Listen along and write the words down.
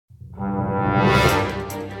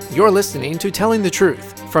You're listening to Telling the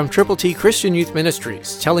Truth from Triple T Christian Youth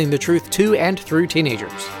Ministries, telling the truth to and through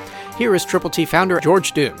teenagers. Here is Triple T founder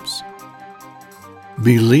George Dooms.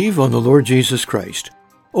 Believe on the Lord Jesus Christ.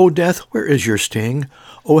 O death, where is your sting?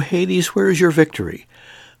 O Hades, where is your victory?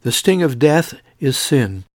 The sting of death is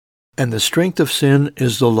sin, and the strength of sin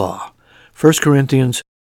is the law. 1 Corinthians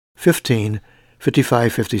 15,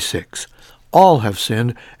 55-56. All have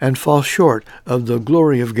sinned and fall short of the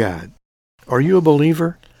glory of God. Are you a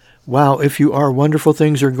believer? Wow, if you are, wonderful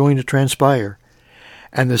things are going to transpire.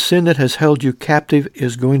 And the sin that has held you captive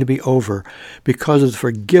is going to be over because of the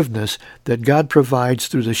forgiveness that God provides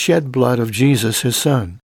through the shed blood of Jesus, his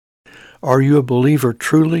Son. Are you a believer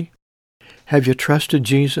truly? Have you trusted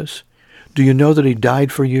Jesus? Do you know that he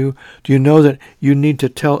died for you? Do you know that you need to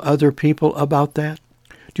tell other people about that?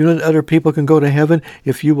 Do you know that other people can go to heaven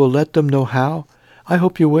if you will let them know how? I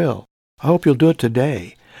hope you will. I hope you'll do it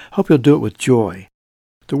today. I hope you'll do it with joy.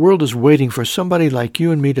 The world is waiting for somebody like you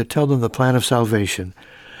and me to tell them the plan of salvation,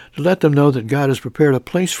 to let them know that God has prepared a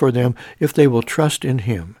place for them if they will trust in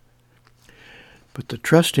him. But the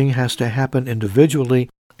trusting has to happen individually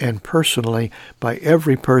and personally by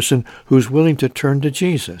every person who's willing to turn to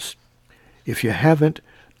Jesus. If you haven't,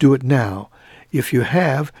 do it now. If you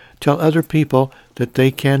have, tell other people that they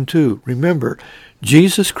can too. Remember,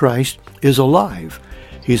 Jesus Christ is alive.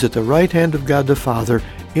 He's at the right hand of God the Father,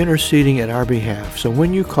 interceding at our behalf. So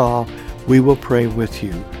when you call, we will pray with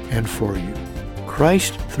you and for you.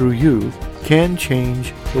 Christ, through you, can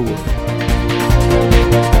change the world.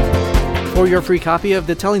 For your free copy of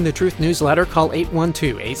the Telling the Truth newsletter, call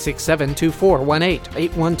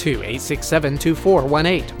 812-867-2418,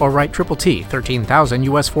 812-867-2418, or write Triple T, 13,000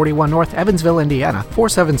 U.S. 41 North, Evansville, Indiana,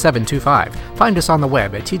 47725. Find us on the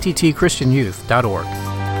web at tttchristianyouth.org.